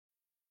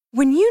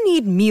When you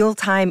need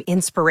mealtime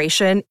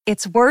inspiration,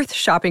 it's worth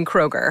shopping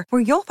Kroger,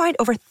 where you'll find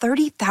over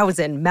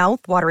 30,000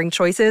 mouth-watering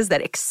choices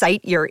that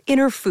excite your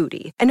inner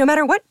foodie. And no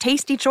matter what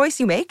tasty choice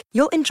you make,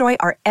 you'll enjoy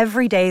our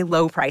everyday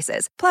low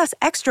prices, plus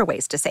extra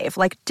ways to save,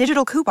 like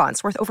digital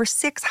coupons worth over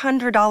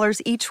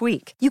 $600 each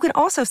week. You can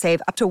also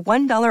save up to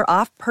 $1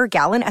 off per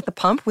gallon at the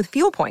pump with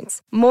fuel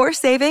points. More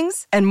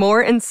savings and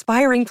more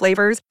inspiring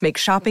flavors make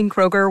shopping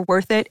Kroger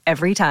worth it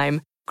every time.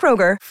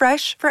 Kroger,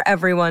 fresh for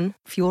everyone.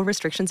 Fuel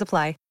restrictions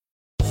apply.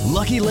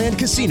 Lucky Land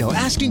Casino,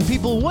 asking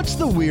people, what's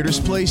the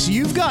weirdest place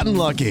you've gotten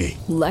lucky?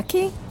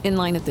 Lucky? In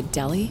line at the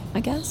deli, I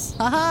guess?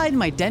 Aha, in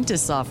my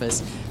dentist's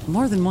office.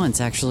 More than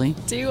once, actually.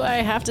 Do I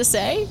have to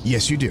say?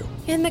 Yes, you do.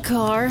 In the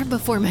car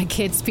before my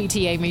kids'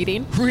 PTA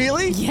meeting.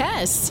 Really?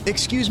 Yes.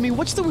 Excuse me,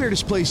 what's the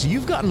weirdest place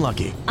you've gotten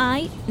lucky?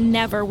 I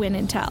never win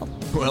and tell.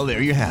 Well,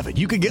 there you have it.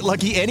 You can get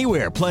lucky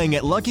anywhere, playing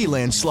at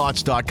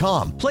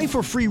LuckyLandSlots.com. Play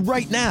for free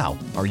right now.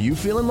 Are you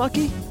feeling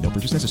lucky? No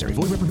purchase necessary.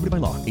 Void where prohibited by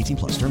law. 18+.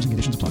 Terms and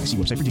conditions apply. See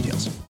website for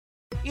details.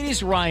 It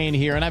is Ryan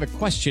here, and I have a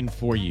question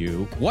for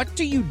you. What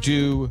do you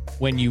do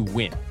when you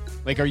win?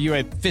 Like, are you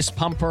a fist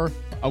pumper,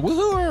 a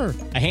woo-hooer,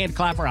 a hand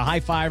clapper, a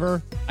high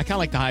fiver? I kind of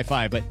like the high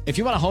five, but if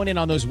you want to hone in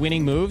on those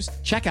winning moves,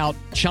 check out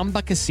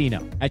Chumba Casino.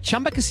 At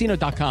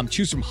ChumbaCasino.com,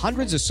 choose from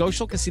hundreds of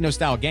social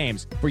casino-style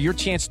games for your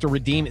chance to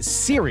redeem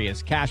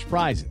serious cash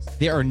prizes.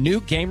 There are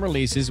new game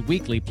releases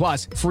weekly,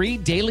 plus free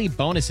daily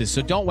bonuses,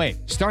 so don't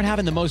wait. Start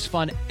having the most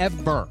fun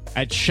ever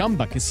at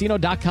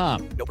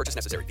ChumbaCasino.com. No purchase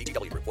necessary.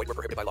 VGW. Void where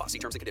prohibited by law. See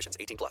terms and conditions.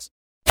 18+.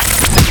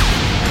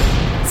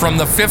 From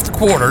the Fifth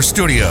Quarter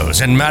Studios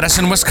in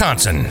Madison,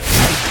 Wisconsin,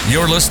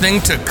 you're listening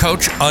to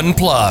Coach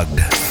Unplugged.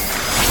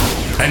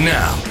 And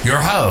now, your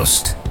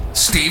host,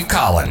 Steve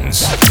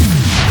Collins.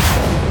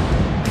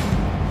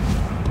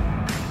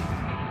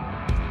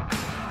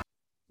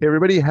 Hey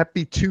everybody,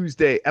 happy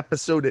Tuesday,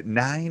 episode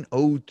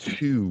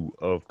 902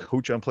 of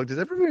Coach Unplugged. Does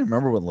everybody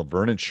remember when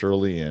Laverne and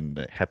Shirley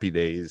and Happy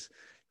Days,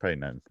 probably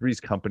not, Three's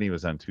Company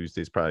was on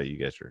Tuesdays? Probably you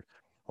guys are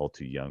all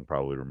too young,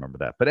 probably remember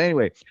that. But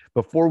anyway,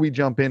 before we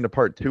jump into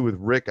part two with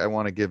Rick, I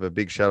want to give a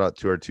big shout out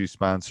to our two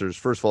sponsors.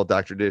 First of all,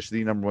 Dr. Dish,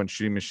 the number one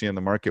shooting machine on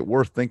the market.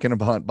 We're thinking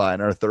about buying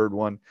our third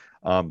one.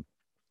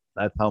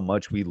 That's how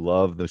much we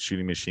love the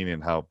shooting machine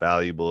and how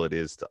valuable it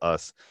is to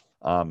us.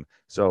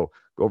 So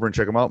go over and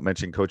check them out.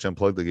 Mention Coach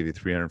Unplugged. They'll give you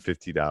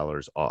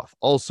 $350 off.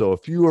 Also,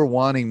 if you are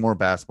wanting more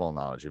basketball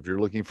knowledge, if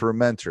you're looking for a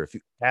mentor, if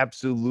you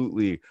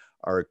absolutely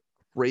are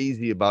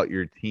crazy about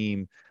your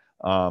team,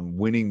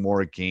 winning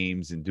more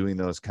games and doing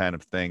those kind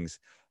of things,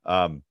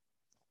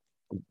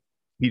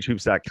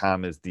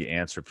 teachhoops.com is the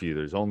answer for you.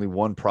 There's only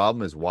one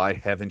problem, is why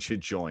haven't you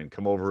joined?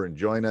 Come over and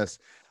join us.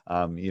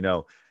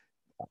 The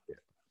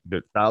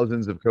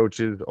thousands of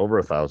coaches, over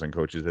 1,000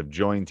 coaches have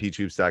joined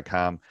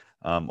teachhoops.com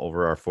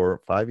over our 4 or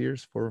 5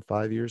 years.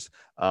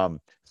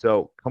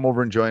 So come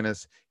over and join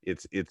us.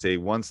 It's a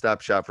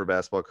one-stop shop for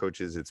basketball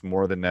coaches. It's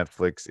more than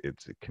Netflix.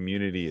 It's a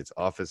community. It's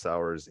office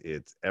hours.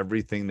 It's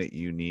everything that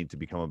you need to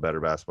become a better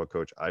basketball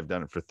coach. I've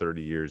done it for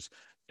 30 years.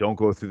 Don't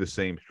go through the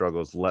same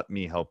struggles. Let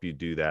me help you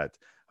do that.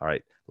 All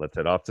right, let's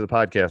head off to the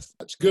podcast.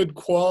 It's good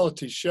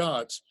quality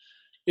shots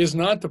is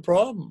not the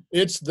problem.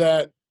 It's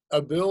that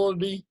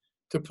ability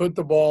to put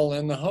the ball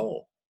in the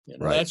hole.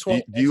 Right. That's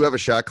what. Do you have a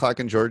shot clock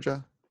in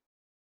Georgia?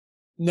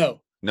 No.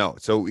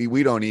 So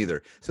we don't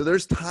either. So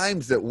there's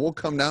times that we'll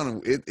come down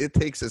and it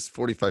takes us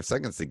 45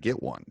 seconds to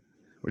get one,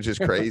 which is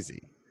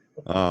crazy.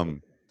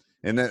 And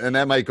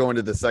that might go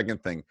into the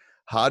second thing.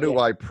 How do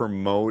I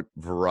promote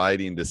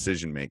variety in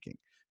decision making?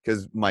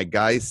 Because my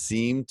guys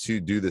seem to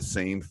do the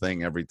same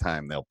thing every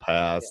time. They'll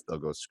pass, they'll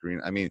go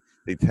screen. I mean,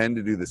 they tend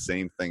to do the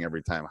same thing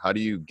every time. How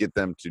do you get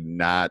them to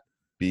not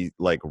be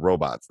like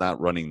robots, not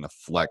running the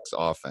flex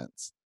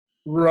offense?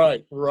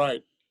 Right.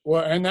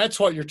 Well, and that's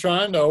what you're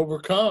trying to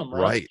overcome,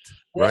 right?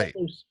 Right.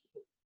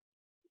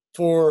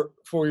 For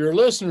your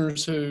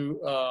listeners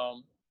who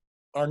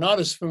are not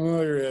as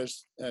familiar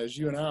as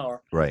you and I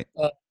are, right?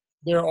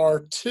 There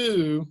are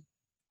two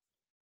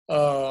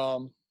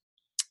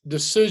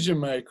decision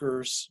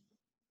makers.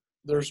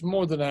 There's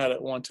more than that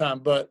at one time,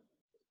 but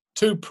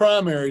two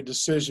primary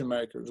decision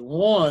makers.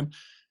 One,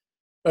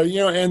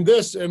 and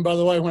by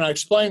the way, when I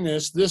explain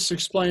this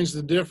explains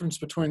the difference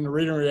between the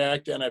read and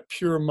react and a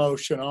pure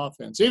motion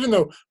offense. Even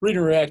though read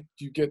and react,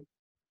 you get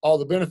all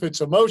the benefits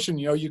of motion.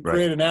 You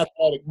create an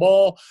athletic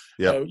ball,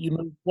 you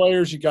move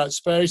players, you got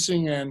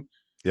spacing, and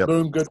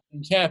boom, good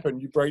things happen.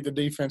 You break the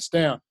defense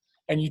down,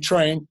 and you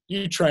train.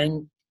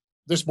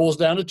 This boils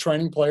down to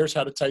training players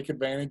how to take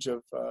advantage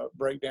of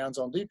breakdowns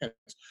on defense.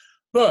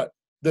 But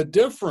the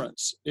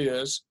difference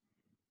is,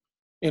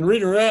 in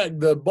read and react,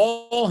 the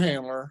ball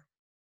handler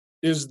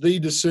is the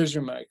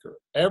decision maker.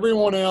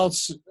 Everyone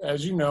else,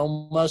 as you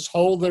know, must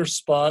hold their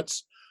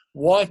spots,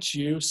 watch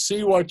you,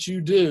 see what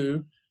you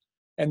do,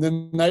 and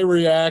then they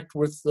react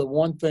with the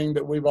one thing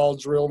that we've all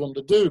drilled them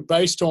to do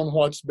based on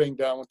what's being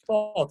done with the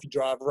ball. If you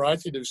drive right,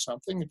 they do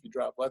something. If you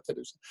drive left, they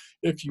do something.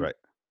 If you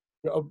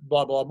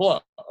blah, blah, blah,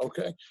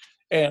 okay?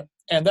 And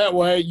that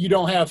way you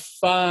don't have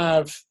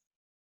five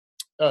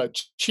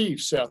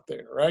chiefs out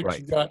there, right?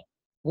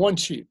 One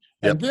cheat.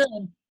 Yep.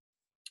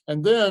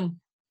 And then,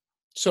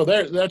 so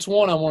that's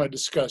one I want to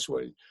discuss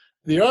with you.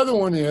 The other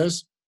one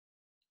is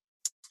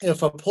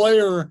if a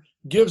player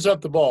gives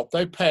up the ball, if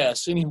they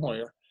pass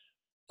anywhere,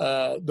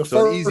 an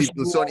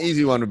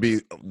easy one would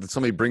be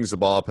somebody brings the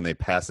ball up and they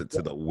pass it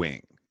to the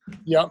wing.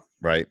 Yep.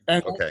 Right.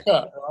 And okay.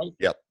 Cut, right?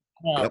 Yep.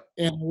 Now, Yep.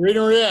 in read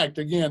and react,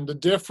 again, the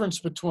difference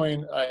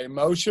between a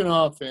motion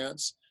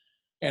offense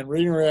and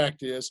read and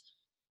react is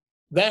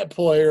that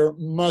player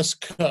must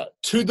cut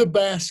to the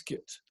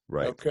basket.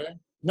 Right. Okay.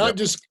 Not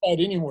just cut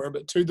anywhere,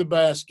 but to the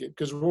basket,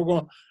 because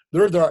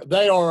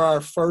they are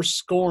our first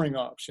scoring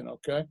option.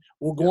 Okay.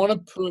 We're going to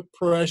put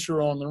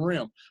pressure on the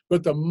rim,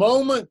 but the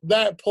moment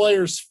that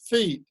player's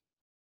feet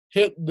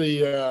hit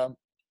the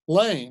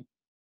lane,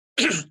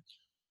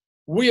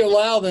 we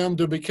allow them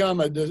to become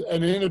an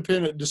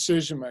independent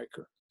decision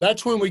maker.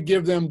 That's when we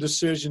give them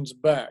decisions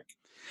back.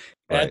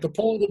 Right. At the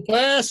point of the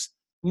pass,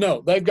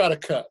 no, they've got to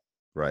cut.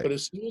 Right. But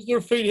as soon as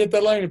their feet hit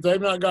the lane, if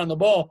they've not gotten the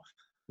ball,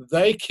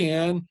 they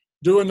can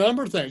do a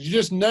number of things.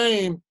 You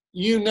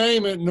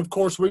name it, and of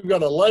course we've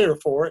got a layer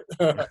for it.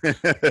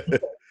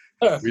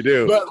 We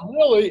do. But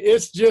really,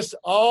 it's just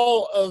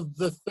all of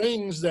the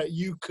things that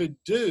you could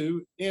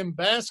do in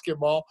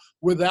basketball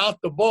without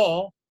the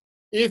ball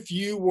if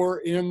you were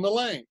in the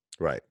lane.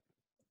 Right.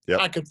 Yep.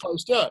 I could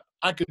post up.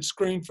 I could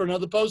screen for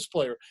another post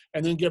player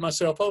and then get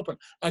myself open.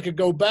 I could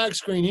go back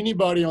screen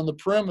anybody on the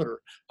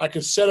perimeter. I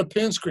could set a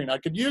pin screen. I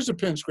could use a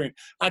pin screen.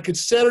 I could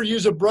set or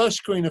use a brush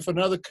screen if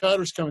another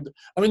cutter's coming.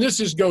 I mean, this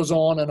just goes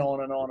on and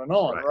on and on and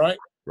on, right?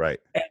 Right.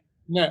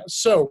 Now,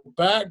 so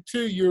back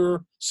to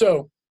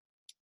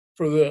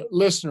for the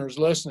listeners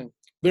listening,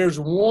 there's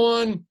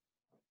one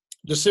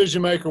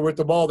decision maker with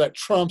the ball that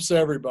trumps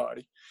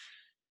everybody.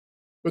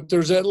 But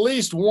there's at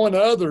least one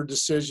other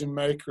decision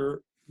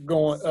maker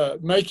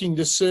making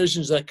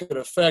decisions that could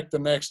affect the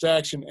next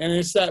action, and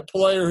it's that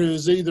player who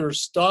is either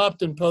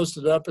stopped and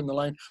posted up in the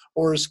lane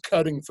or is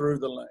cutting through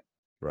the lane.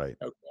 Right.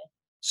 Okay.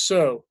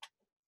 So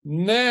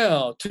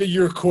now to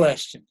your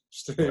question,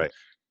 Steve. Right.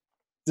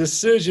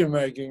 Decision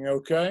making.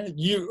 Okay.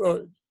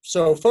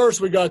 So first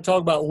we got to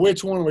talk about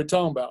which one we're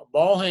talking about: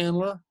 ball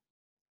handler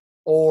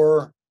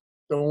or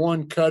the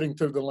one cutting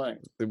through the lane.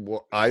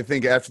 Well, I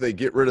think after they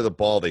get rid of the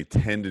ball, they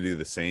tend to do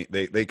the same.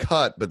 They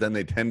cut, but then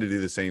they tend to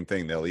do the same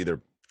thing. They'll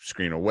either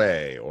screen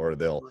away or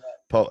they'll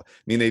I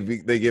mean,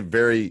 they get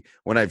very,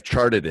 when I've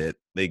charted it,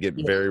 they get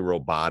very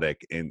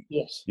robotic. And,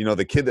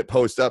 the kid that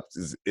posts up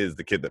is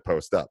the kid that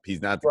posts up.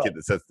 He's not the kid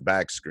that sets the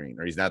back screen,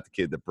 or he's not the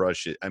kid that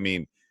brushes. I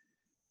mean,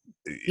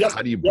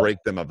 how do you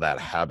break them of that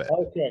habit?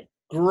 Okay.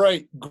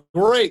 Great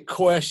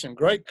question.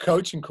 Great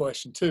coaching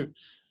question too.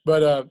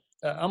 But,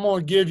 I'm going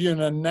to give you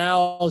an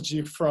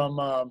analogy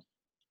from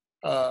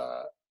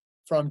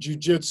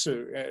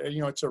jiu-jitsu.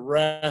 It's a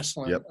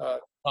wrestling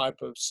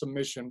type of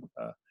submission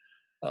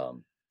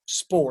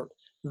sport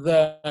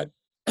that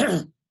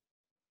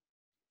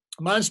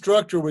my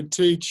instructor would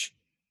teach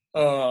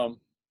one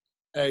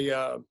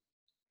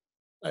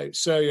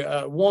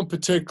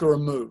particular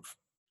move.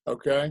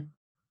 Okay.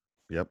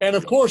 Yep. And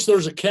of course,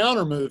 there's a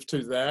counter move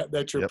to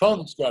that your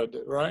opponent's got to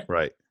do. Right.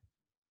 Right.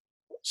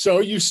 So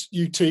you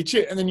teach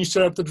it, and then you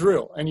set up the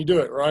drill, and you do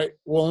it, right?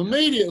 Well,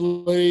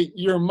 immediately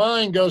your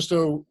mind goes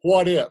to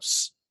what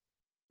ifs.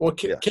 Well,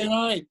 can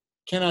I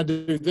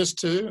do this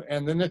too?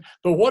 And then,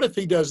 but what if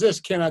he does this?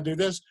 Can I do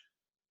this?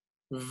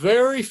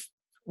 Very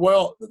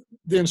well.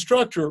 The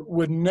instructor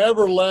would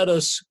never let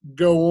us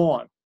go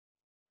on.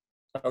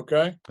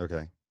 Okay.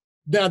 Okay.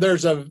 Now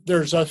there's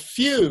a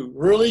few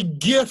really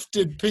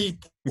gifted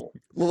people.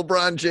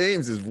 LeBron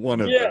James is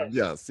one of them.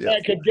 Yes.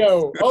 That could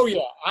go,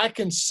 I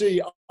can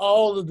see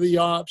all of the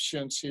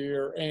options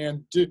here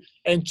and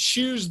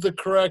choose the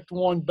correct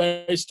one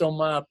based on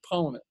my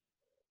opponent.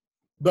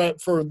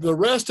 But for the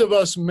rest of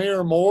us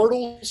mere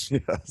mortals,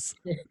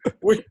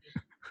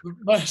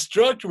 my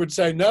instructor would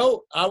say,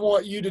 no, I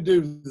want you to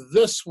do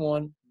this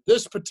one,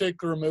 this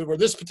particular move, or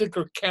this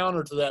particular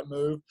counter to that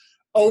move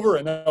over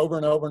and over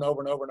and over and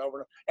over and over and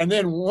over. And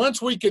then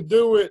once we could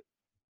do it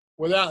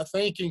without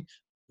thinking,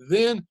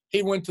 then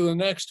he went to the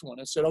next one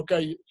and said,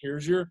 okay,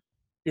 here's your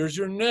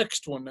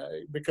next one,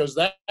 because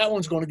that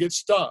one's going to get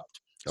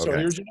stopped. So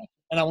here's your next,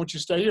 and I want you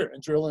to stay here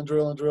and drill and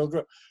drill and drill and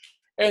drill.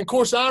 And of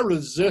course I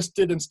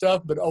resisted and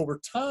stuff, but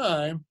over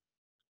time,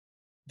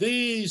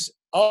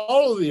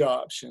 all of the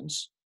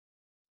options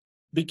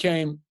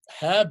became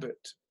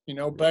habit,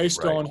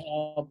 based on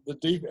how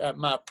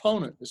my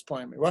opponent is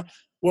playing me, right?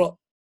 Well,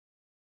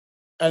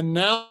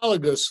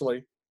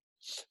 analogously,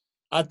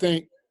 I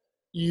think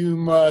you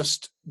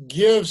must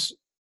give,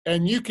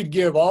 and you could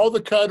give all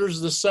the cutters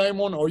the same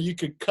one, or you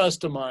could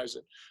customize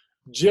it.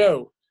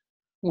 Joe,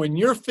 when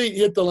your feet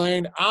hit the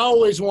lane, I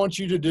always want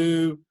you to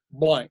do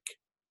blank.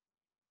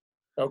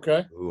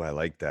 Okay. Ooh, I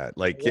like that.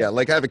 Like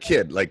I have a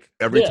kid. Like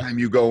every time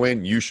you go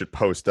in, you should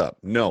post up.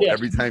 No,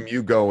 every time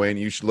you go in,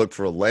 you should look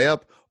for a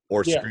layup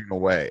or screen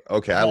away.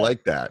 Okay, I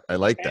like that.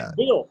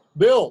 that.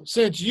 Bill,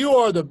 since you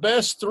are the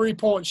best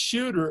 3-point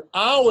shooter,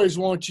 I always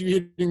want you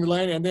hitting the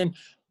lane and then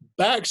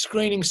back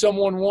screening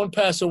someone one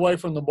pass away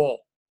from the ball.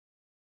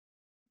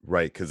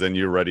 Right, because then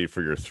you're ready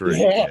for your three.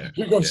 Yeah,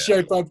 you're going to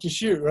shape up to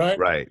shoot, right?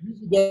 Right.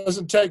 It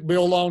doesn't take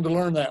Bill long to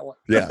learn that one.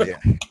 Yeah.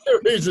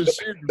 He's a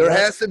shooter. There right?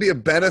 has to be a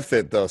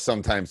benefit, though,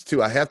 sometimes,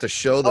 too. I have to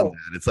show them Oh.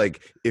 that.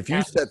 It's if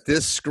you set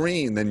this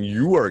screen, then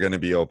you are going to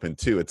be open,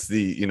 too. It's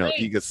the,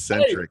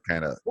 egocentric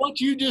kind of. What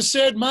you just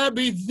said might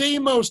be the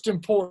most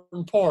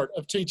important part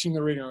of teaching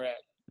the read and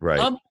react. Right.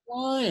 I'm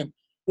lying.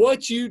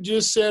 What you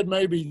just said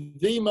may be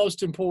the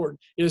most important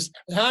is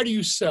how do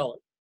you sell it?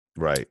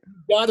 Right.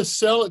 You got to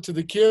sell it to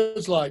the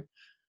kids like,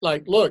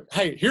 look,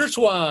 hey, here's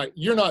why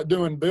you're not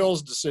doing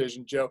Bill's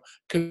decision, Joe,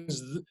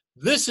 because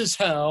this is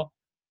how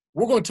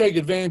we're going to take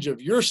advantage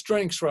of your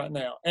strengths right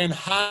now and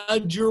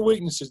hide your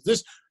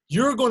weaknesses.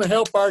 You're going to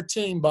help our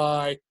team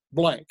by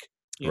blank.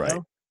 You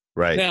know?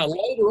 Right. Now,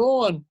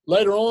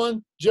 later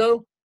on,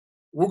 Joe,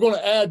 we're going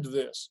to add to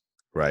this.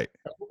 Right.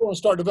 We're going to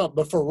start developing.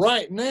 But for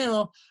right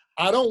now,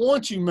 I don't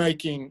want you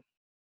making,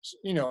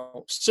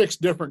 6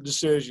 different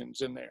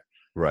decisions in there.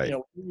 Right.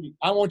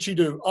 I want you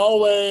to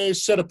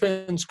always set a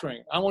pin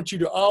screen. I want you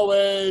to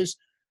always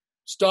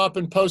stop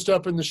and post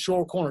up in the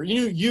short corner.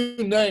 You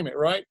name it,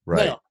 right?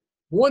 Right. Now,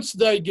 once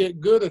they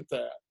get good at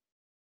that,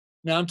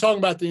 now I'm talking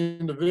about the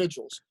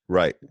individuals.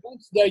 Right.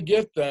 Once they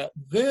get that,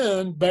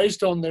 then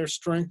based on their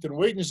strength and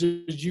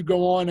weaknesses, you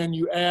go on and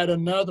you add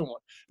another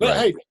one. But Right.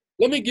 hey,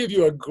 let me give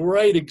you a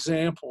great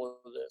example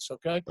of this,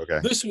 okay?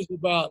 Okay. This was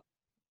about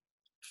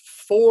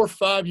 4 or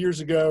 5 years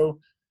ago.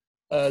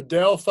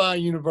 Delphi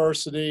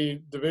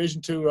University,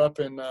 Division II up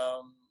in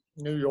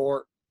New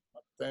York, I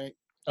think.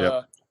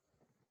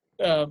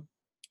 Yep.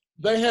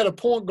 They had a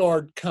point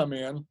guard come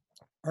in.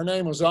 Her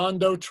name was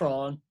Ando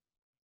Tron.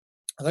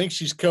 I think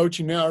she's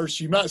coaching now, or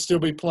she might still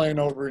be playing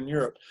over in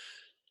Europe.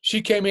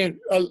 She came in.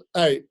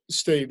 Hey,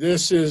 Steve,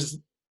 this is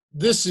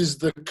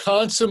the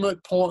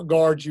consummate point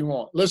guard you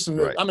want. Listen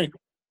to this. I mean,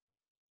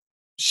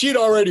 she'd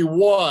already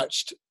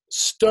watched,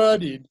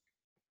 studied,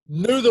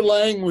 knew the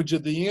language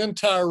of the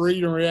entire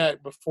read and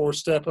react before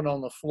stepping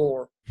on the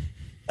floor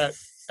at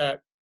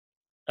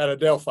a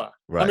Delphi.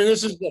 Right. I mean,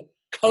 this is the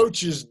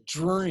coach's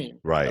dream.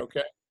 Right.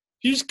 Okay.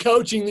 He's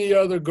coaching the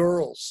other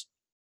girls,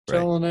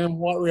 telling them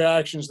what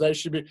reactions they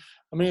should be.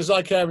 I mean, it's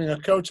like having a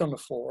coach on the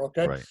floor.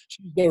 Okay. Right.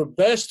 She's their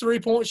best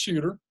 3-point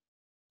shooter,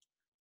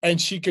 and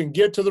she can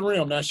get to the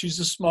rim. Now, she's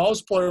the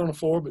smallest player on the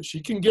floor, but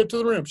she can get to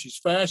the rim. She's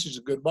fast. She's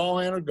a good ball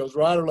handler, goes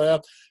right or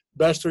left,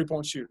 best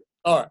 3-point shooter.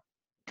 All right.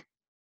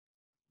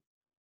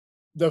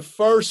 The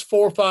first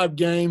 4 or 5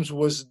 games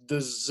was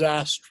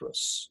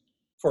disastrous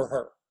for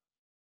her.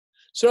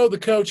 So the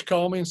coach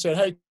called me and said,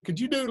 hey, could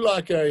you do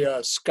like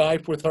a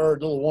Skype with her, a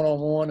little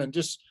one-on-one, and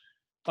just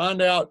find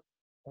out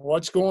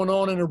what's going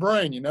on in her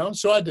brain,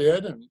 So I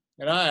did, and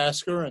I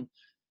asked her,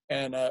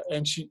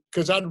 and she,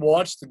 because I'd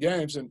watched the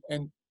games,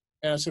 and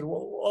I said,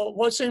 well,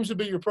 what seems to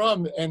be your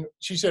problem? And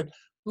she said,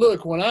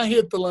 look, when I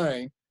hit the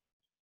lane,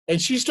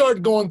 and she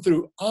started going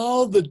through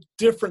all the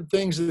different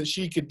things that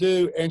she could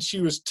do, and she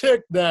was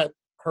ticked that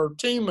her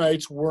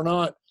teammates were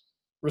not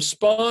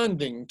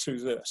responding to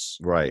this.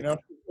 Right.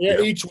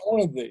 Each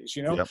one of these,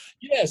 Yep.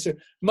 Yes,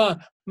 my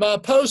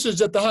post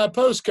is at the high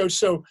post, coach.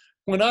 So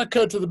when I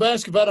cut to the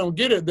basket, if I don't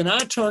get it, then I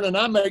turn and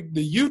I make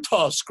the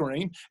Utah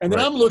screen, and then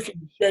Right. I'm looking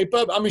to shape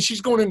up. I mean,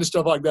 she's going into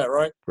stuff like that,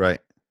 right? Right.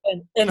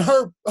 And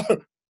her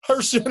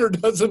center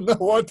doesn't know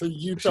what the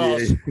Utah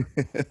is.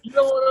 You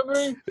know what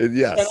I mean?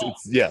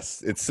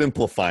 Yes. It's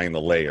simplifying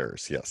the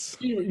layers. Yes.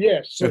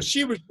 Yes. So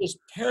she was just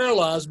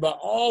paralyzed by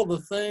all the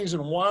things,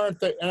 and why aren't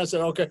they? And I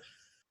said, okay.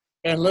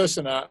 And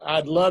listen,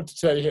 I'd love to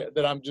tell you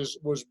that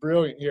was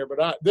brilliant here,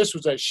 but this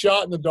was a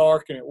shot in the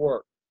dark, and it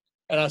worked.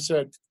 And I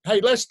said, hey,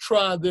 let's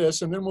try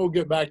this, and then we'll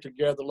get back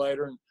together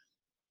later. And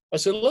I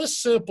said, let's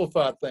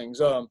simplify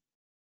things. I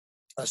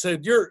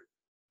said, you're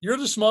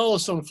the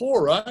smallest on the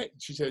floor, right?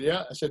 She said,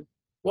 yeah. I said,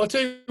 well, I'll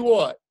tell you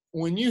what.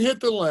 When you hit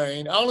the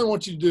lane, I only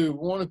want you to do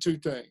one of 2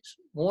 things.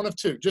 One of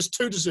 2, just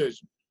 2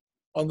 decisions.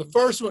 On the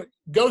first one,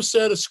 go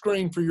set a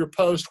screen for your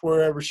post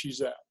wherever she's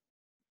at.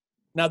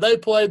 Now, they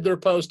played their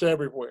post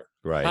everywhere.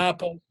 Right. High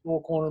post,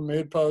 4 corner,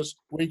 mid post,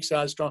 weak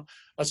side, strong.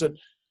 I said,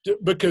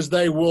 because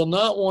they will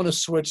not want to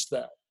switch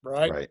that,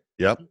 right? Right.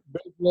 Yep.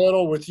 Big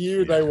little with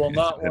you, they will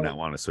not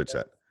want to switch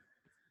that.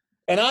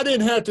 And I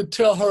didn't have to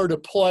tell her to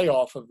play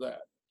off of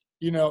that.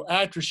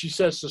 After she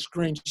sets the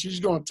screen, she's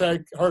going to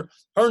take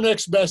her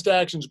next best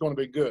action is going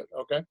to be good,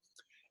 okay?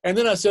 And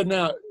then I said,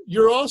 now,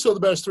 you're also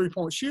the best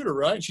 3-point shooter,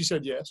 right? And she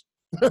said, yes.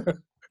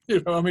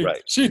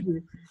 Right. She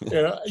knew.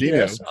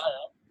 Yes, I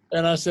am.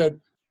 And I said,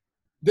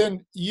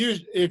 then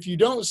if you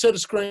don't set a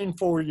screen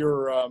for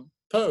your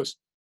post,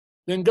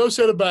 then go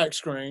set a back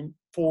screen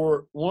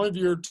for one of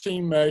your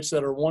teammates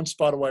that are 1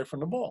 spot away from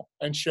the ball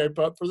and shape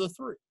up for the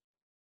 3.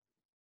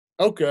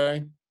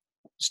 Okay.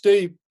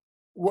 Steve,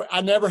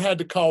 I never had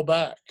to call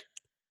back.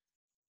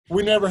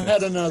 We never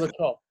had another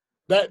call.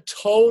 That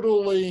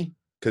totally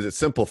 – because it's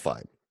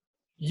simplified.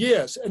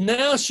 Yes. And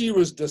now she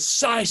was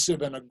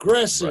decisive and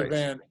aggressive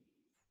and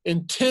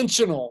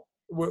intentional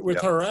with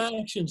her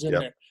actions in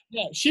there.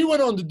 Yeah, she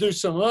went on to do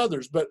some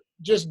others, but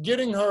just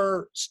getting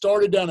her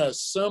started down a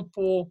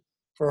simple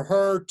for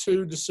her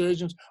 2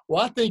 decisions.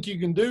 Well, I think you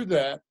can do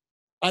that.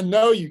 I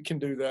know you can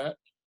do that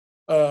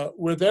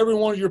with every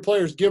one of your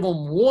players. Give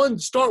them one.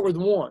 Start with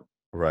one.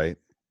 Right.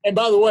 And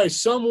by the way,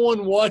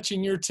 someone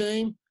watching your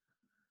team,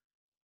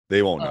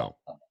 they won't know.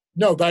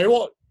 No, they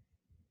won't.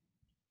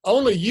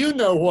 Only you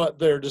know what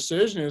their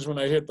decision is when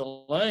they hit the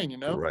lane,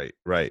 Right,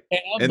 right.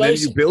 And then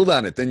you build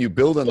on it. Then you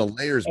build on the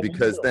layers,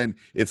 because then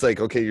it's like,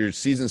 okay, your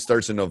season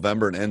starts in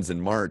November and ends in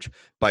March.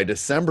 By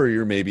December,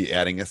 you're maybe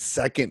adding a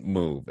second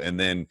move. And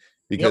then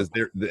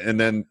and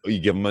then you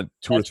give them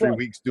 2 or 3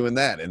 weeks doing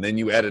that. And then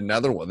you add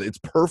another one. It's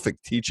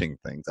perfect teaching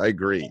things. I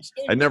agree.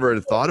 I never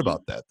had thought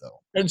about that,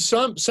 though. And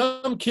some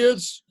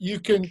kids,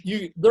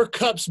 their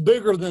cup's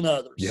bigger than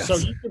others. Yes. So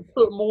you can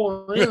put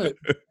more in it.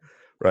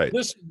 Right.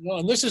 This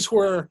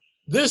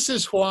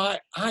is why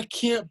I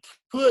can't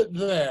put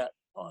that.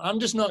 I'm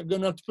just not good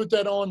enough to put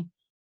that on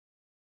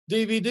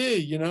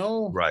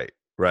DVD, Right.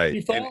 Right.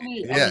 You follow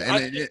me? Yeah.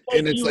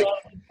 And it's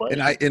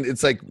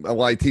like,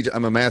 well, I teach,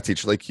 I'm a math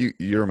teacher, like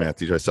you're a math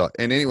teacher. I saw.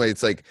 And anyway,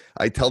 it's like,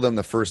 I tell them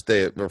the first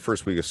day or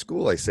first week of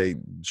school, I say,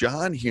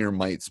 John here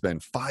might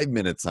spend 5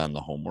 minutes on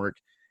the homework,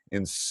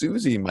 and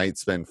Susie might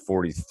spend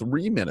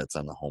 43 minutes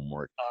on the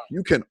homework.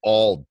 You can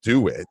all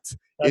do it.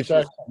 It's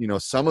just,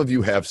 some of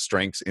you have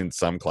strengths in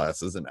some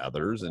classes and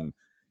others. And,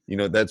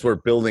 that's where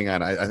building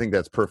on, I think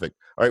that's perfect.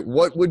 All right.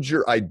 What would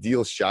your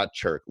ideal shot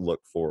chart look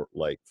for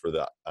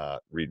the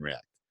Read and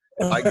React?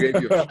 If I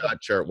gave you a shot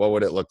chart, what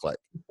would it look like?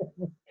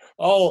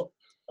 All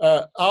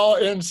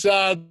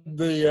inside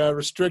the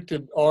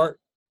restricted arc.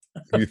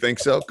 You think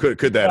so?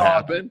 Could that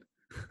happen?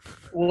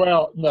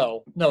 Well,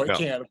 no, it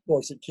can't. Of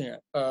course it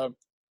can't.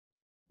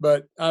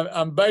 But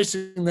I'm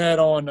basing that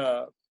on,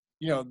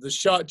 the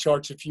shot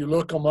charts. If you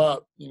look them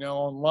up,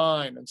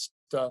 online and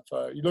stuff,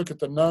 you look at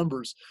the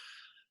numbers.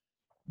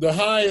 The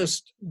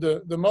highest,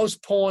 the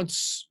most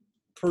points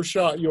per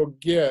shot you'll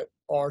get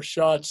are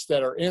shots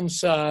that are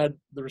inside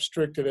the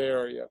restricted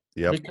area.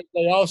 Yep. Because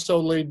they also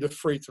lead to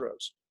free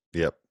throws.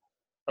 Yep.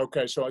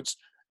 Okay, so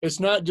it's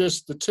not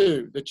just the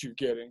 2 that you're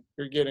getting.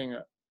 You're getting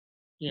a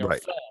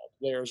right. foul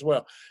there as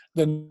well.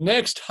 The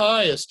next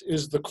highest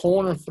is the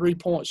corner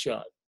 3-point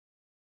shot.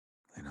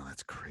 I know,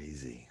 that's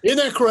crazy. Isn't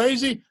that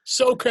crazy?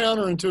 So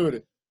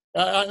counterintuitive.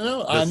 I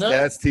know. The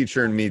stats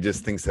teacher in me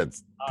just thinks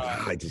that's.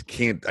 I just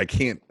can't.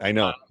 I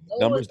know.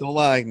 Numbers don't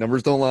lie.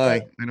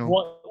 I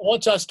know.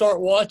 Once I start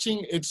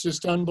watching, it's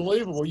just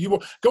unbelievable. You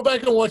will go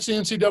back and watch the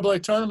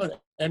NCAA tournament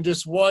and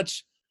just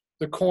watch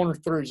the corner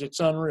threes. It's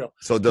unreal.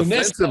 So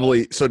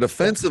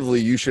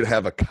defensively, you should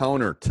have a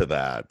counter to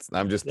that.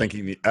 I'm just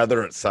thinking the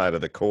other side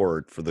of the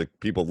court for the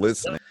people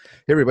listening.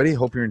 Hey, everybody.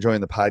 Hope you're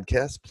enjoying the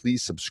podcast.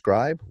 Please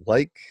subscribe,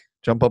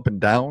 jump up and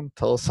down.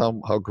 Tell us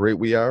how great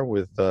we are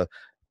with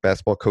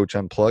Basketball Coach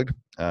Unplugged,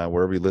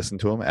 wherever you listen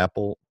to them,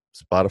 Apple,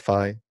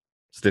 Spotify,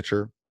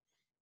 Stitcher,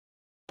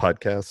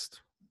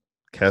 Podcast,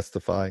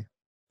 Castify.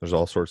 There's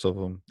all sorts of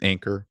them.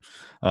 Anchor.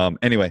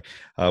 Anyway,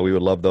 we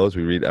would love those.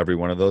 We read every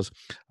one of those.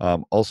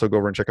 Also, go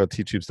over and check out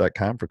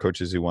teachhoops.com for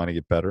coaches who want to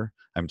get better.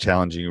 I'm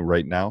challenging you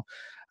right now.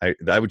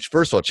 I would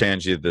first of all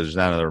challenge you. There's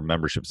not another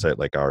membership site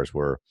like ours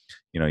where,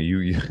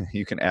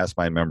 you can ask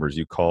my members.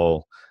 You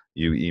call,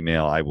 you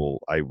email.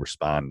 I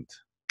respond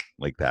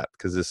like that,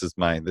 because this is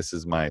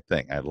my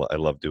thing. I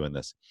love doing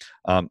this.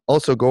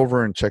 Also, go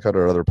over and check out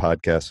our other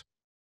podcasts,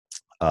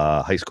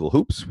 High School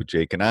Hoops with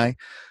Jake and I,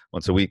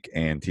 once a week,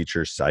 and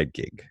Teacher Side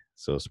Gig.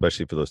 So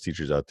especially for those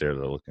teachers out there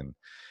that are looking,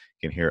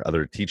 can hear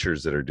other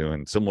teachers that are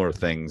doing similar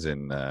things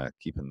and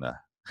keeping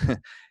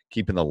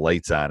the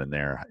lights on in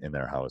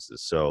their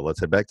houses. So let's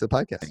head back to the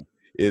podcast.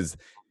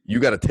 You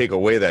got to take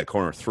away that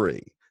corner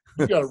 3.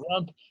 You got to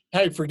run.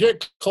 Hey,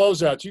 forget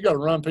closeouts. You got to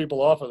run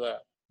people off of that.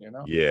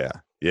 Yeah.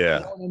 You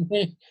know what I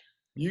mean?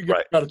 You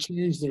got to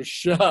change their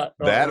shot.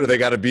 That, or they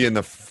got to be in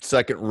the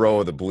second row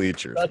of the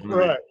bleachers. That's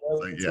right.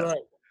 That's right.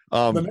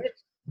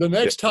 The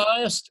next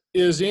highest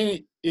is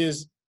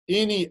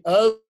any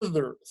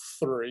other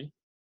 3.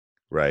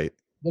 Right.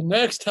 The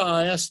next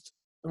highest,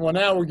 well,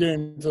 now we're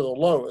getting to the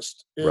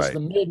lowest, is the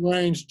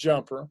mid-range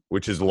jumper,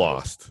 which is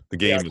lost. The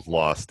game has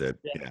lost it.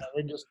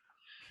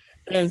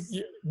 And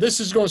this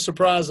is going to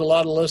surprise a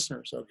lot of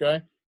listeners.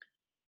 Okay.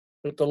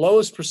 But the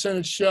lowest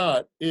percentage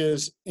shot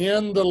is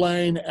in the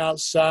lane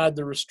outside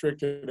the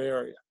restricted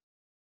area.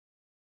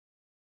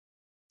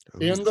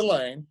 In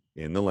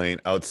the lane,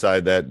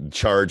 outside that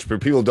charge. For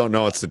people who don't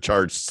know, it's the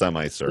charged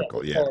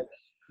semicircle. Yeah.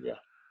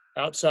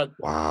 Outside.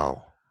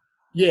 Wow.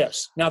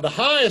 Yes. Now the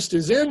highest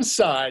is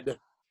inside.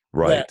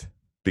 Right.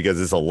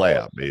 Because it's a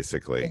layup,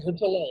 basically.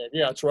 It's a layup.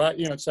 Yeah, it's right.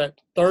 It's that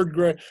third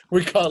grade.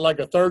 We call it like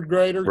a third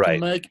grader can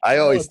make. I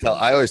always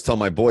tell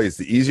my boys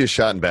the easiest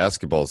shot in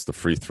basketball is the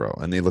free throw.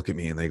 And they look at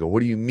me and they go, "What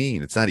do you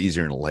mean? It's not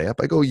easier in a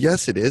layup?" I go,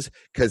 "Yes, it is,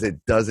 because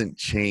it doesn't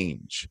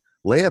change.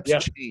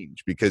 Layups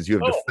change because you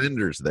have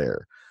defenders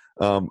there.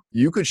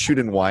 You could shoot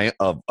in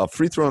a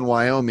free throw in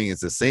Wyoming is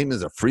the same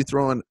as a free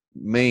throw in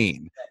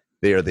Maine.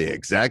 They are the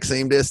exact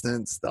same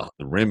distance. The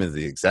rim is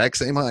the exact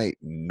same height.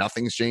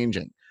 Nothing's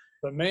changing.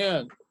 But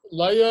man,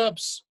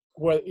 layups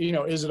Well,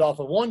 is it off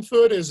of 1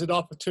 foot? Is it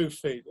off of 2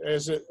 feet?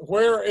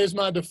 Where is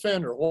my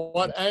defender?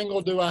 What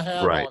angle do I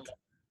have Right. on that?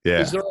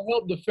 Yeah. Is there a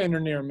help defender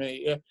near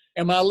me?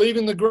 Am I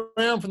leaving the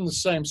ground from the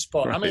same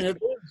spot? Right. I mean,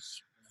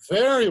 there's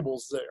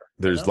variables there.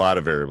 There's a lot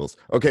of variables.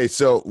 Okay,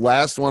 so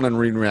last one on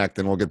read and react,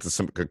 and we'll get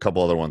to a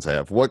couple other ones I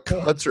have. What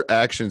cuts or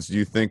actions do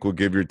you think will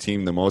give your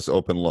team the most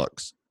open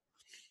looks?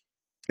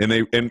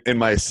 And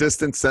my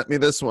assistant sent me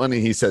this one,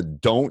 and he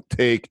said, "Don't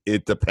take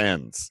it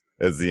depends"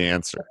 as the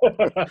answer.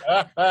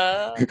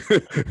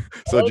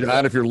 So,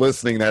 John, if you're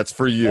listening, that's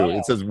for you.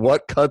 It says,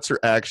 "What cuts or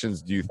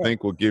actions do you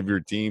think will give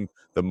your team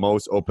the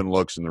most open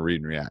looks in the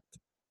read and react?"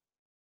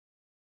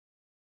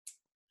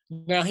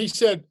 Now he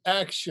said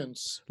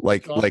actions,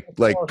 like a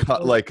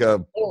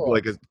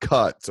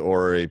cut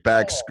or a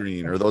back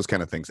screen or those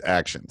kind of things.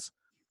 Actions.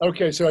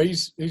 Okay, so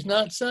he's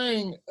not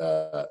saying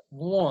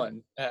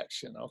one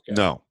action. Okay.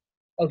 No.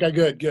 Okay,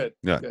 good.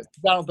 Yeah. Good.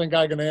 I don't think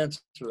I can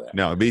answer that.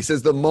 No, but he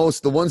says the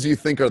ones you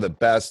think are the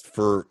best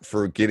for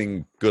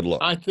getting good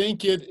looks. I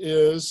think it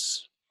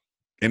is.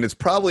 And it's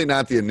probably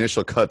not the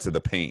initial cut to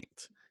the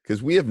paint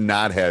because we have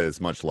not had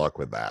as much luck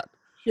with that.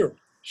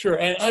 Sure.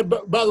 And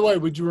by the way,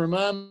 would you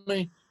remind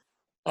me?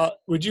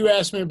 Would you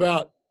ask me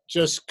about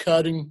just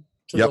cutting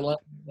to the line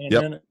in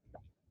a minute?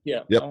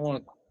 Yeah. I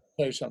want to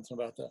tell you something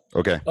about that.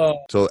 Okay.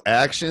 So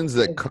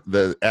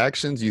the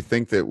actions you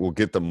think that will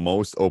get the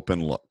most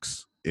open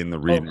looks in the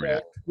read and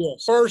react.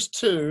 Yes. First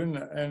two,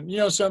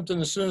 and something.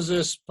 As soon as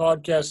this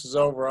podcast is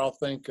over, I'll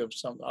think of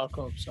something. I'll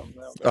come up with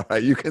something else. All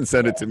right, you can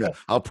send it to me.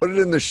 I'll put it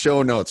in the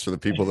show notes for the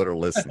people that are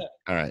listening.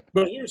 All right.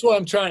 But here's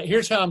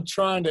how I'm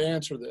trying to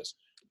answer this.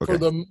 Okay. For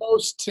the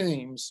most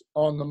teams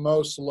on the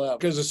most level,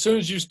 because as soon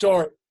as you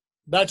start,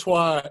 that's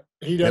why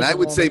he doesn't. And I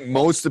would say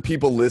most of the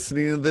people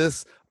listening to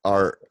this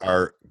are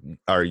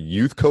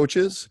youth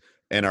coaches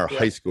and our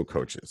high school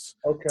coaches.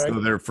 Okay.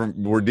 So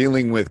we're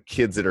dealing with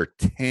kids that are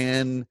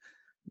 10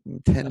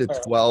 to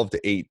 12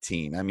 to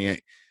 18. I mean,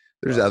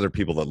 there's other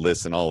people that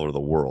listen all over the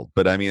world,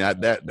 but I mean,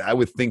 I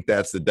would think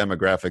that's the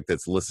demographic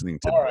that's listening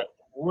to. All right.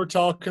 We're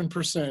talking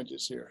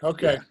percentages here.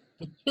 Okay. Yeah.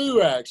 The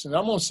two actions,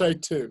 I'm going to say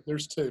two.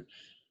 There's two.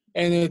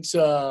 And it's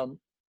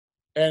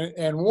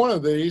and one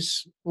of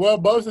these, well,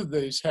 both of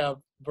these have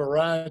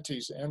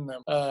varieties in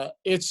them.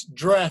 It's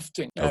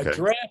drafting. Okay.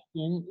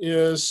 Drafting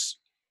is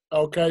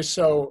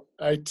so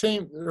a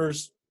team.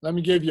 Let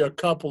me give you a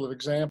couple of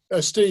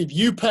examples. Steve,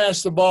 you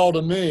pass the ball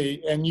to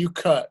me and you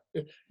cut.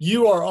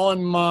 You are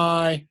on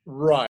my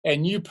right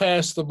and you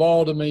pass the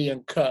ball to me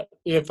and cut.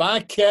 If I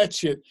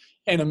catch it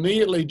and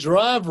immediately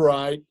drive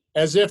right,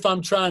 as if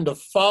I'm trying to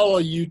follow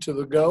you to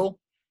the goal.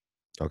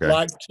 Okay.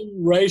 Like two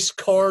race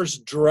cars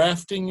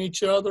drafting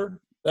each other.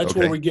 That's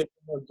where we get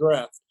to the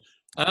draft.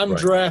 I'm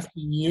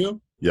drafting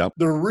you. Yep.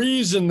 The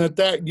reason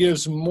that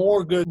gives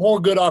more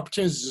good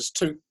opportunities is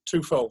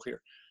twofold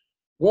here.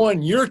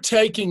 One, you're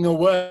taking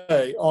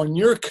away on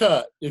your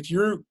cut.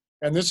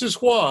 And this is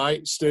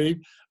why,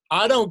 Steve,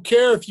 I don't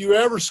care if you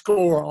ever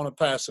score on a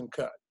pass and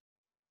cut.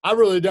 I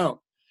really don't.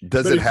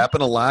 Does it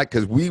happen a lot?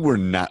 Because we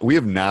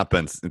have not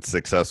been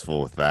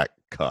successful with that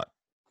cut.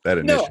 That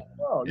initiative.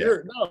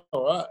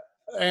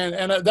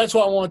 And that's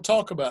what I want to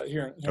talk about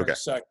here in a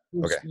second.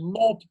 There's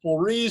multiple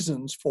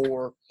reasons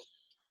for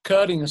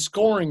cutting and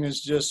scoring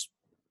is just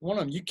one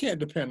of them. You can't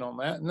depend on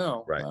that.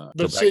 No. Right.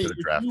 But see,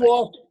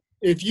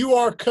 if you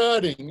are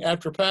cutting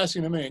after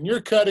passing to me and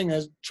you're cutting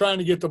as trying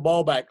to get the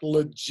ball back,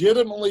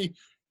 legitimately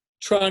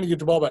trying to get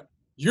the ball back,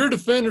 your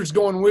defender's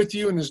going with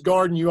you and is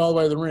guarding you all the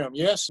way to the rim.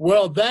 Yes?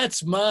 Well,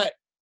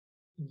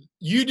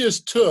 you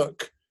just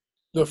took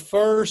the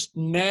first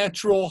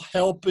natural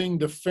helping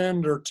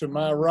defender to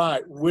my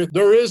right.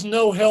 There is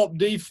no help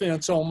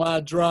defense on my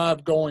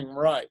drive going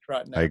right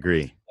now. I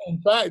agree. In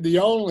fact, the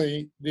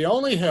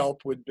only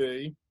help would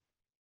be,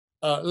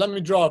 let me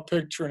draw a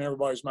picture in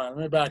everybody's mind.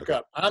 Let me back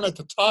up. I'm at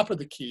the top of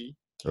the key.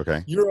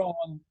 Okay. You're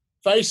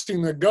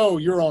facing the goal.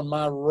 You're on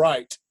my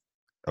right.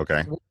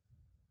 Okay.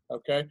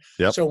 Okay.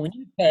 Yep. So when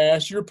you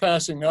pass, you're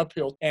passing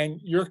uphill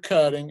and you're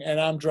cutting and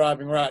I'm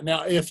driving right.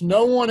 Now, if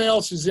no one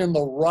else is in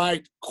the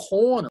right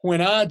corner, when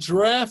I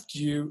draft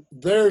you,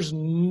 there's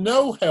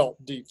no help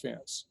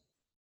defense.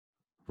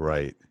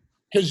 Right.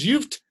 Because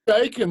you've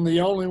taken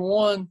the only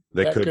one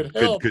that could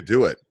help. Could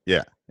do it.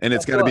 Yeah. And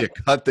it's got to be a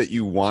cut that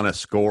you want to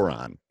score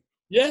on.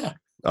 Yeah.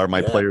 Are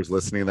my players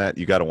listening to that?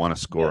 You got to want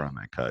to score on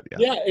that cut. Yeah.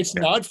 Yeah. It's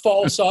not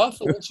false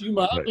offense. You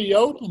might be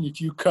open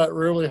if you cut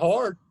really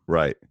hard.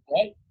 Right.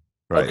 Right.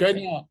 Right.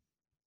 Okay, now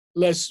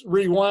let's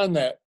rewind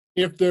that.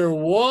 If there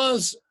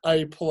was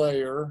a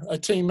player, a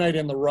teammate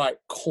in the right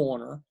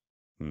corner,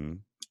 and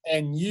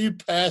you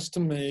passed to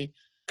me,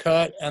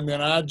 cut, and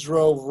then I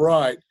drove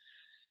right,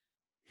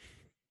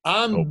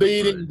 I'm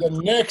beating the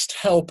next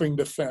helping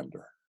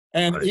defender.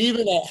 And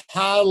even at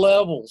high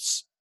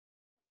levels,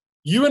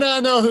 you and I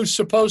know who's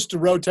supposed to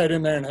rotate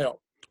in there and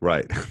help.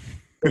 Right.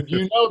 But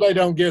you know they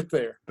don't get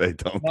there. They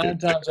don't. 9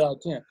 times out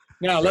of 10.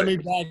 Now, let me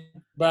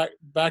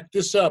back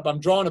this up. I'm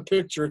drawing a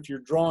picture if you're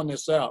drawing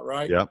this out,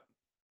 right? Yep.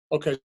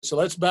 Okay, so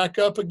let's back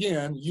up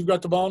again. You've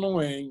got the ball on the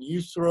wing.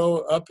 You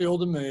throw uphill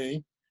to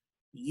me.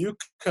 You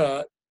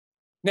cut.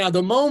 Now,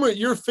 the moment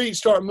your feet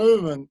start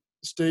moving,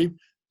 Steve,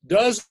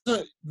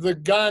 doesn't the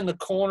guy in the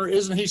corner,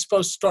 isn't he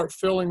supposed to start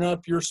filling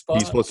up your spot?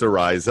 He's supposed to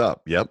rise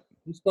up. Yep.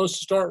 He's supposed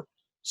to start.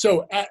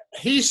 So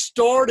he's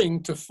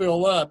starting to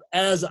fill up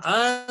as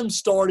I'm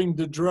starting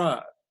to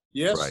drive.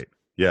 Yes? Right.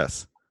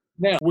 Yes.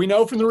 Now, we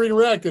know from the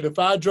redirect that if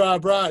I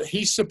drive right,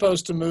 he's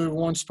supposed to move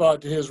one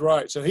spot to his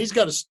right. So he's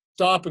got to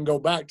stop and go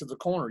back to the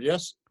corner.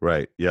 Yes?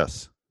 Right.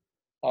 Yes.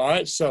 All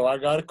right. So I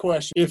got a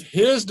question. If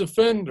his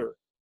defender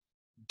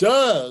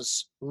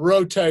does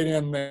rotate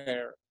in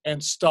there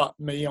and stop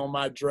me on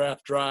my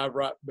draft drive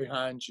right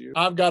behind you,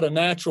 I've got a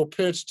natural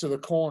pitch to the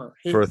corner.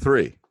 For a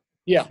 3.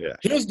 Yeah.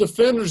 His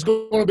defender's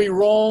going to be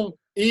wrong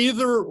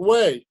either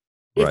way.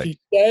 If he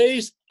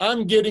stays,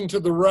 I'm getting to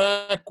the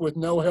rack with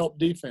no help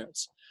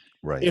defense.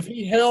 Right. If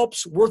he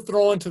helps, we're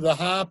throwing to the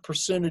high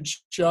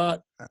percentage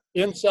shot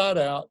inside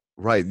out.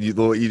 Right. You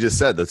just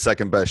said the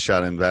second best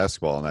shot in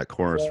basketball in that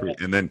corner 3.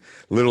 And then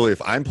literally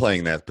if I'm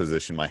playing that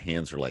position, my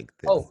hands are like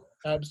this. Oh,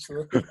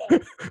 absolutely.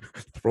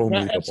 Throw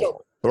me the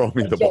ball. Throw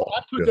me the ball.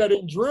 I put that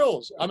in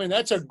drills. I mean,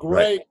 that's a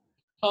great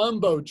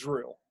combo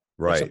drill.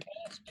 Right. It's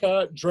a pass,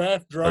 cut,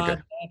 draft,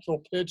 drive,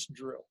 natural pitch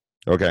drill.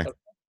 Okay.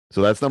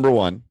 So that's number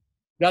 1.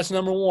 That's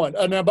number 1.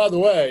 Now, by the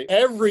way,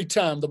 every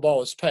time the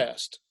ball is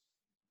passed,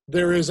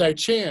 there is a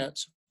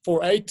chance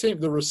for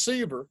the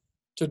receiver,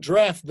 to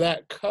draft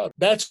that cut.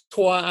 That's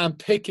why I'm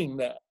picking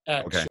that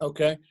action.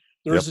 Okay.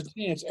 There's a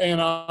chance. And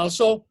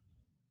also,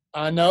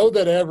 I know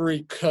that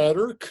every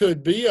cutter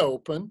could be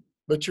open,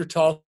 but you're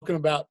talking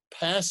about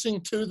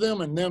passing to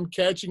them and them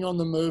catching on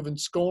the move and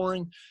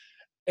scoring.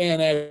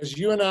 And as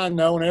you and I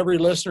know, and every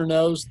listener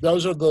knows,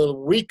 those are the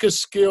weakest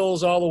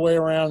skills all the way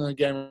around in the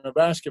game of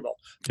basketball.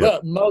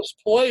 But most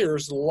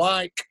players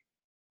like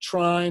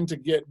trying to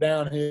get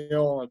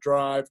downhill on a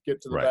drive,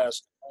 get to the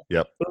basket.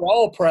 Yep. They're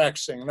all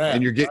practicing that.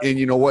 And and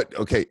you know what?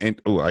 Okay.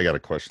 And I got a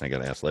question I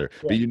got to ask later.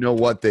 But you know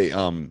what?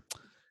 And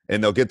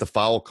they'll get the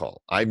foul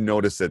call. I've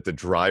noticed that the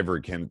driver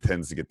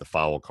tends to get the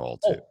foul call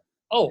too.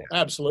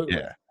 Absolutely.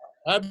 Yeah.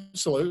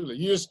 Absolutely.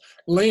 You just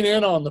lean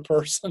in on the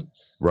person.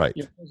 Right.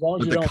 As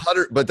long as you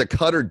don't. But the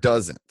cutter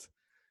doesn't.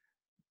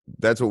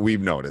 That's what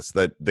we've noticed,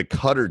 that the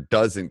cutter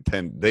doesn't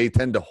they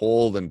tend to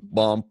hold and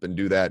bump and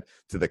do that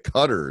to the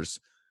cutters.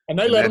 And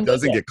that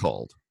doesn't get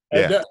called.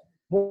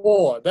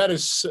 Boy, that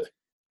is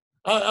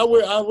I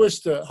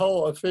wish the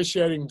whole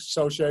officiating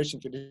association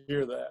could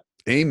hear that.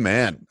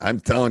 Amen. I'm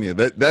telling you,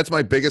 that's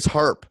my biggest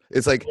harp.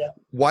 It's like,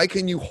 why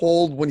can you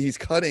hold when he's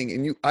cutting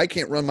and I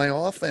can't run my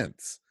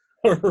offense?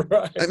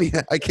 Right. I mean,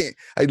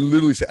 I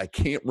literally say I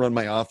can't run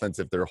my offense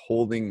if they're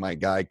holding my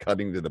guy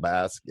cutting to the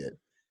basket.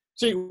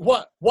 See,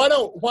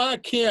 why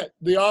can't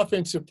the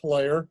offensive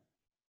player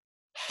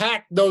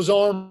hack those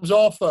arms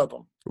off of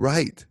them?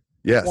 Right.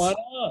 Yes. Why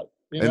not?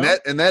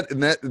 And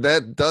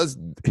that does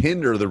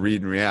hinder the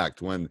read and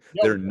react when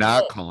they're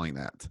not calling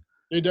that.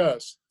 It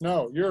does.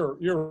 No,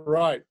 you're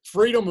right.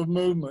 Freedom of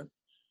movement.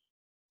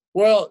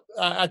 Well,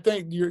 I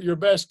think your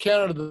best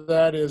counter to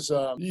that is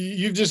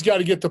you've just got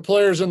to get the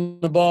players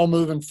and the ball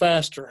moving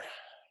faster.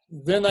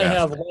 Then they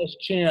have less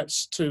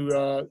chance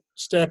to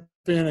step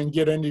in and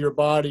get into your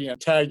body and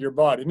tag your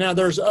body. Now,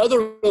 there's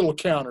other little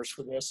counters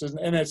for this,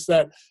 and it's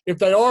that if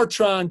they are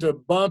trying to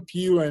bump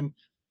you and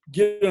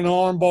get an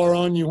arm bar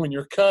on you when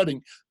you're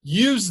cutting,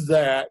 use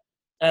that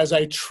as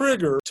a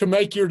trigger to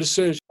make your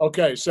decision.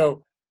 Okay,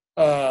 so,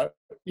 like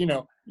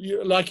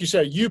you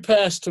said, you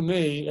pass to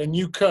me and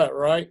you cut,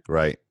 right?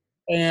 Right.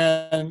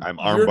 And I'm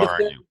arm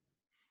barring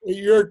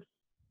you.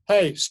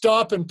 Hey,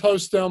 stop and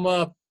post them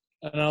up,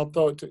 and I'll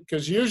throw it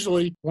because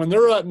usually when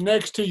they're up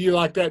next to you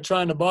like that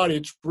trying to body,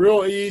 it's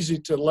real easy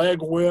to leg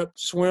whip,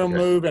 swim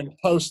move, and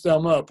post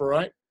them up, all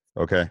right?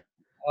 Okay.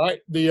 All right.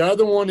 The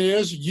other one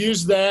is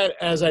use that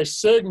as a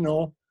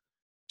signal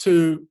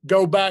to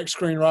go back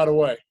screen right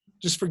away.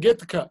 Just forget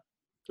the cut.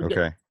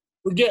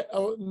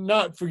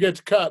 Not forget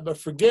the cut, but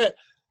forget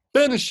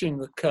finishing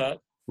the cut.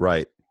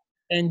 Right.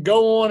 And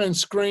go on and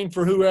screen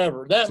for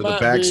whoever. So the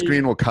back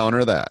screen will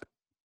counter that.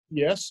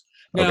 Yes.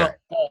 Now,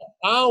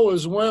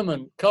 Iowa's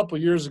women a couple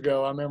of years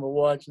ago, I remember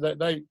watching that.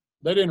 They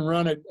didn't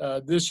run it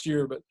this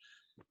year, but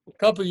a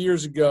couple of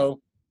years ago,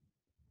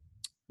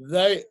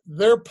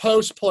 their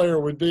post player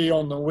would be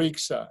on the weak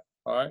side.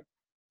 All right.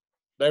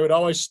 They would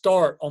always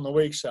start on the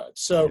weak side.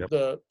 So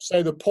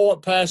the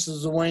point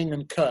passes the wing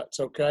and cuts.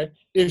 Okay.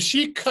 If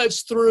she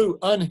cuts through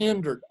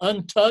unhindered,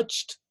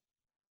 untouched,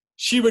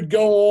 she would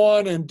go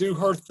on and do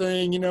her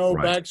thing,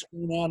 back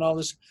screen on all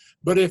this.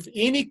 But if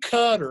any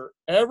cutter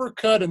ever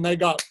cut and they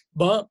got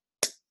bumped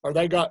or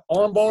they got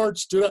arm barred,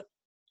 stood up,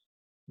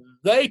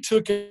 they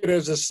took it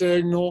as a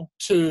signal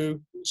to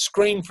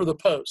screen for the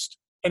post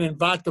and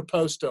invite the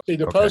post up. See,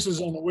 the post is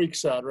on the weak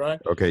side,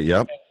 right? Okay,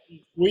 yep.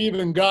 We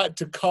even got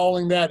to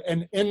calling that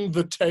an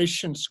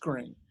invitation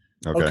screen.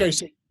 Okay,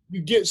 so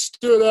you get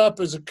stood up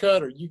as a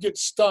cutter. You get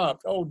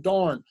stopped. Oh,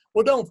 darn.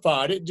 Well, don't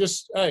fight it.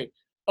 Just, hey,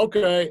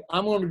 okay,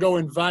 I'm going to go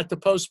invite the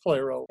post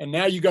player over. And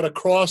now you got a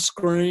cross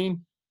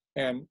screen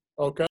and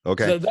okay.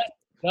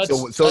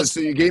 So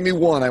you gave me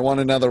one. I want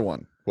another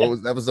one.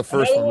 That was the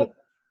first one.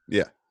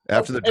 Yeah.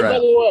 After the And by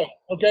draft. the way,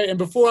 okay, and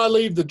before I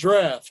leave the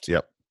draft,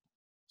 Yep.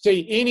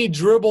 see, any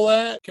dribble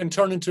at can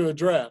turn into a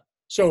draft.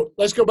 So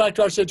let's go back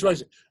to our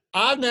situation.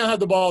 I now have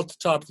the ball at the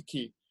top of the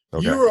key.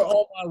 Okay. You are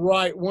on my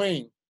right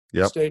wing,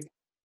 Yep. Steve.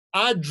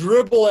 I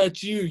dribble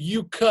at you,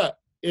 you cut.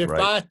 If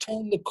Right. I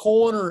turn the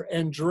corner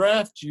and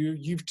draft you,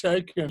 you've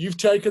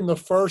taken the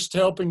first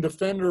helping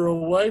defender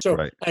away. So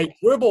Right. a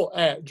dribble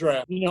at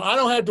draft. I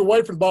don't have to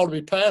wait for the ball to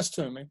be passed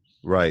to me.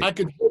 Right. I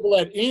could dribble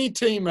at any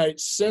teammate,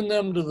 send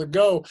them to the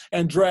goal,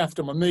 and draft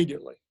them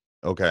immediately.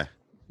 Okay.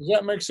 Does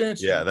that make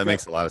sense? Yeah, that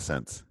makes a lot of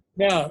sense.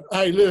 Now,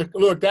 hey,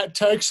 look, that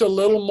takes a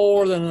little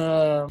more than,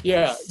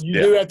 you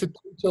do have to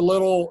teach a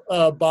little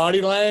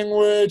body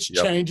language,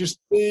 Yep. change of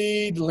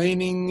speed,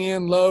 leaning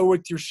in low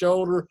with your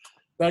shoulder,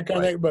 that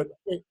kind of thing. But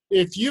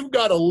if you've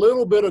got a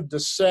little bit of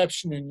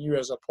deception in you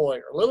as a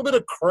player, a little bit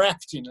of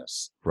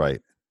craftiness,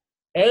 Right.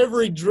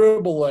 every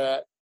dribble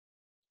at,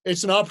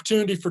 it's an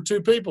opportunity for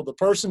two people. The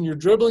person you're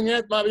dribbling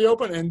at might be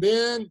open, and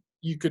then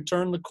you could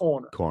turn the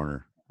corner.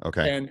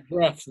 Okay. And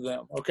draft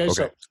them. Okay,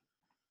 so Okay.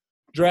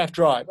 draft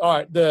right. All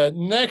right, the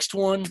next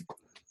one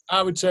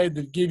I would say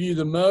that give you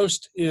the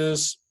most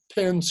is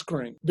pin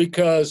screen,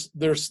 because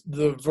there's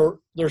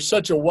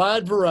such a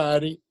wide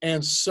variety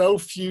and so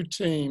few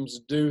teams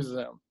do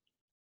them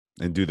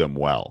And do them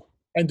well.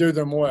 and do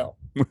them well.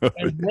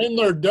 And when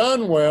they're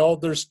done well,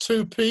 there's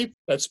two people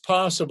that's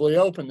possibly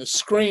open, the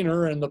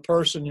screener and the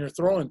person you're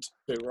throwing to,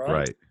 right?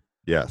 Right.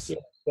 Yes. Yeah.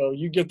 So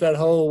you get that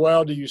whole,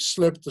 well, do you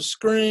slip the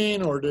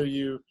screen,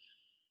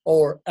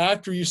 or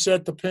after you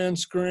set the pin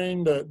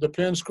screen, the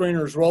pin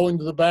screener is rolling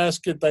to the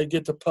basket, they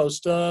get to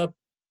post up.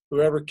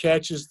 Whoever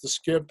catches the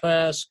skip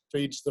pass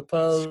feeds the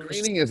post.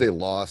 Screening is a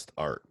lost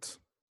art.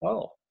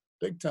 Oh,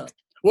 big time.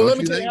 Well, Don't let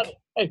me you tell you think?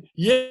 hey,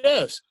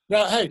 yes.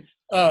 Now, hey,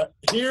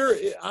 here,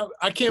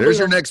 I can't There's believe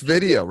your next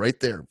video right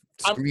there.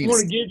 I'm Screens.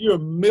 going to give you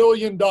 $1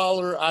 million.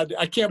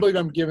 I can't believe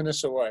I'm giving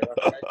this away.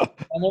 Okay?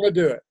 I'm going to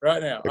do it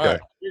right now. Okay. All right,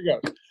 here you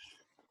go.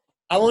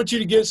 I want you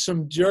to get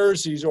some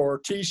jerseys or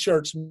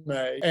T-shirts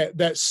made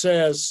that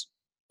says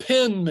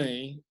 "Pin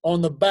Me"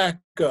 on the back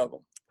of them.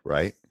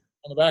 Right.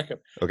 On the back of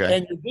them. Okay.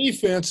 And your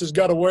defense has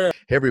got to wear.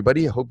 Hey,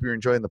 everybody. I hope you're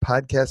enjoying the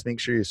podcast. Make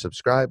sure you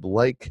subscribe,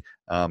 like.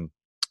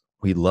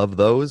 We love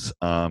those.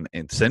 And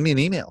send me an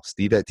email,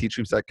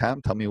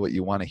 steve@teachhoops.com. Tell me what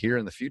you want to hear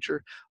in the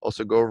future.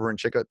 Also, go over and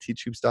check out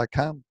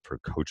teachhoops.com for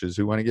coaches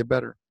who want to get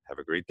better. Have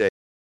a great day.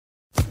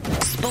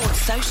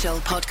 Sports Social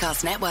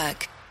Podcast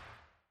Network.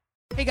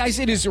 Hey guys,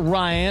 it is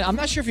Ryan. I'm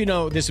not sure if you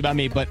know this about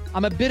me, but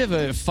I'm a bit of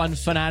a fun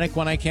fanatic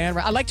when I can.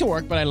 I like to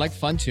work, but I like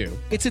fun too.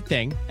 It's a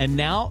thing. And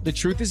now the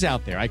truth is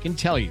out there. I can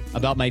tell you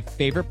about my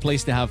favorite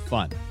place to have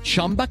fun.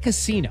 Chumba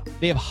Casino.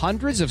 They have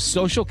hundreds of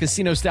social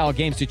casino style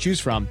games to choose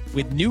from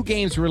with new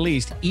games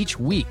released each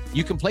week.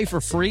 You can play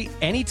for free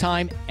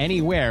anytime,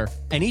 anywhere.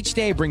 And each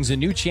day brings a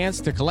new chance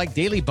to collect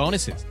daily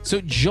bonuses. So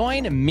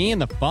join me in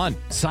the fun.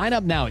 Sign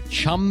up now at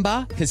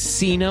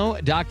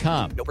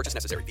ChumbaCasino.com. No purchase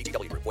necessary.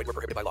 VGW Group. Void where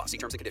prohibited by law. See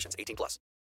terms and conditions. 18+.